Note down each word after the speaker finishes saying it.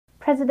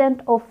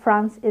President of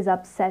France is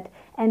upset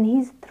and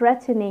he's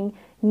threatening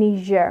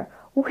Niger,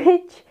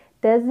 which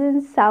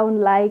doesn't sound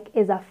like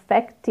is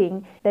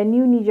affecting the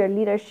new Niger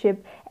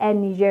leadership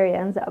and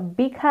Nigerians,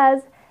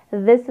 because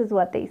this is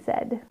what they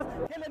said.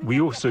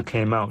 We also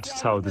came out to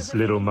tell this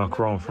little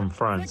Macron from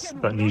France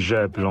that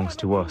Niger belongs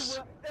to us.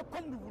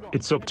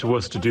 It's up to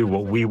us to do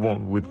what we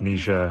want with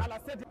Niger.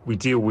 We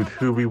deal with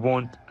who we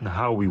want and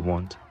how we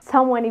want.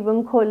 Someone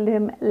even called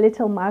him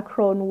Little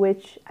Macron,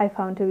 which I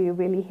found to be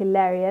really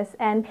hilarious.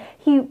 And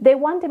they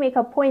want to make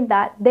a point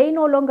that they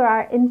no longer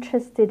are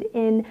interested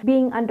in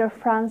being under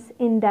France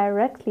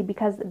indirectly,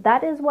 because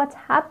that is what's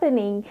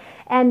happening.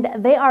 And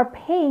they are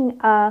paying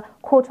a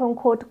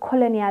quote-unquote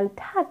colonial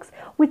tax,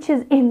 which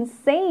is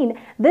insane.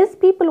 These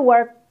people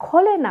were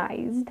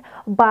colonized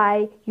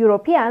by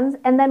Europeans,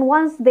 and then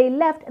once they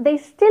left, they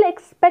still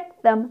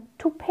expect them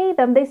to pay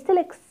them. They still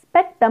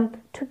expect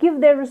them to give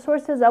their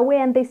resources away,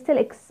 and they still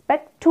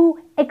expect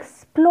to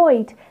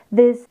exploit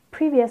these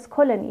previous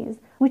colonies,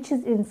 which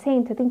is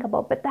insane to think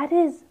about. But that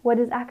is what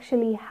is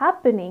actually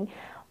happening.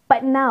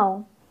 But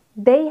now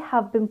they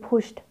have been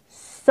pushed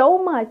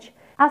so much.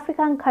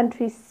 African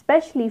countries,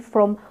 especially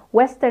from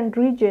Western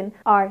region,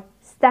 are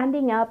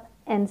standing up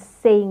and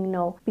saying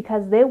no,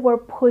 because they were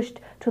pushed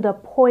to the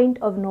point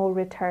of no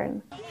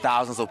return.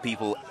 Thousands of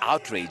people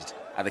outraged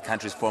at the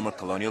country's former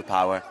colonial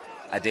power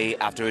a day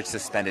after it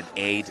suspended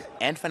aid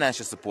and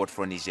financial support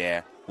for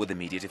Niger with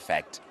immediate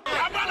effect.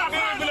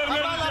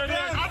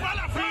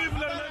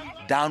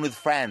 Down with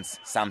France,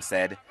 some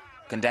said,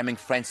 condemning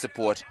French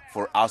support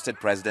for ousted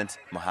President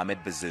Mohamed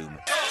Bazoum.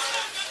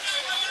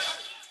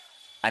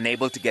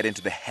 Unable to get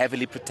into the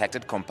heavily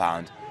protected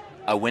compound,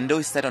 a window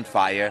is set on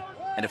fire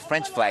and a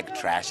French flag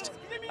trashed,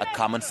 a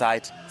common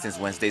sight since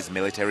Wednesday's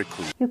military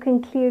coup. You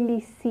can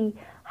clearly see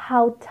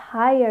how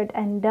tired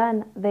and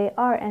done they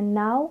are, and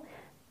now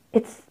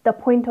it's the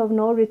point of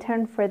no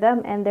return for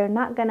them, and they're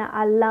not going to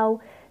allow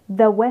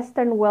the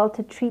Western world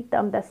to treat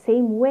them the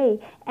same way.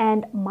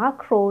 And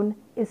Macron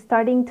is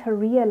starting to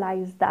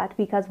realize that,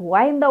 because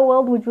why in the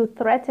world would you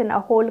threaten a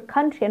whole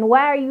country? And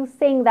why are you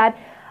saying that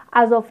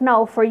as of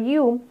now, for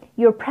you,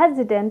 your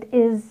president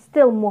is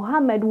still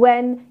Mohammed,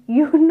 when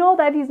you know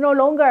that he's no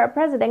longer a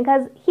president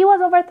because he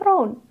was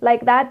overthrown?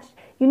 Like that,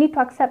 you need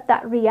to accept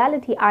that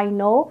reality. I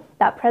know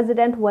that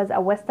president was a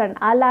Western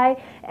ally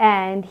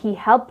and he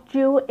helped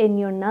you in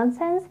your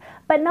nonsense,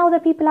 but now the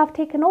people have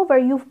taken over.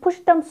 You've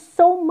pushed them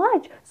so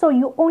much, so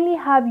you only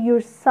have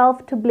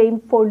yourself to blame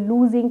for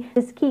losing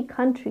this key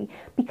country,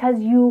 because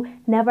you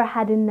never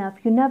had enough.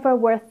 You never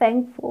were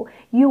thankful.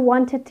 You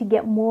wanted to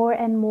get more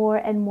and more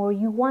and more.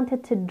 You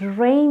wanted to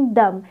drain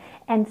them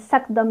and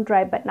suck them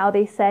dry, but now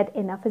they said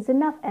enough is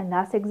enough, and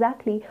that's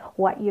exactly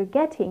what you're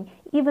getting.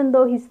 Even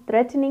though he's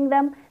threatening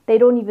them, they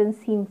don't even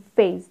seem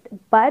fazed.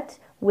 But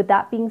with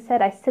that being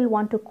said, I still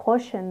want to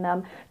caution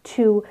them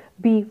to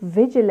be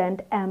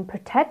vigilant and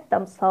protect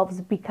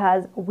themselves,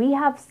 because we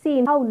have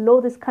seen how low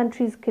these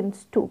countries can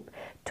stoop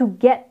to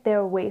get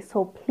their way.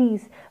 So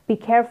please be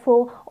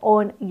careful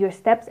on your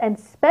steps, and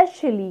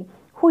especially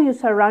who you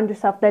surround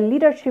yourself. The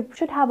leadership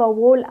should have a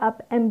wall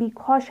up and be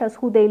cautious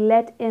who they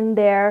let in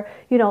their,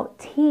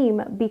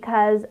 team,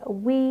 because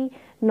we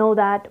know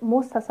that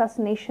most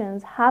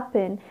assassinations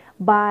happen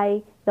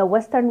by the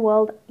Western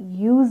world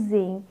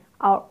using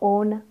our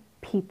own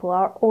people,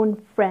 our own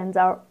friends,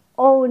 our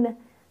own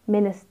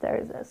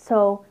ministers.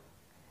 So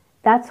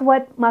that's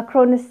what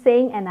Macron is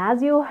saying. And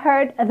as you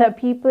heard, the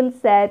people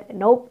said,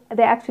 nope,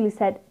 they actually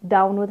said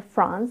down with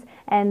France,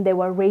 and they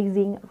were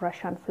raising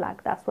Russian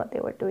flag. That's what they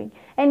were doing.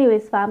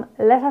 Anyways, fam,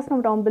 let us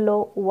know down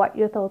below what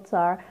your thoughts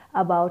are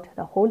about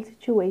the whole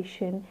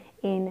situation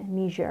in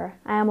Niger.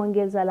 I am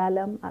Angel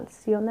Zalalam. I'll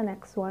see you on the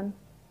next one.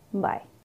 Bye.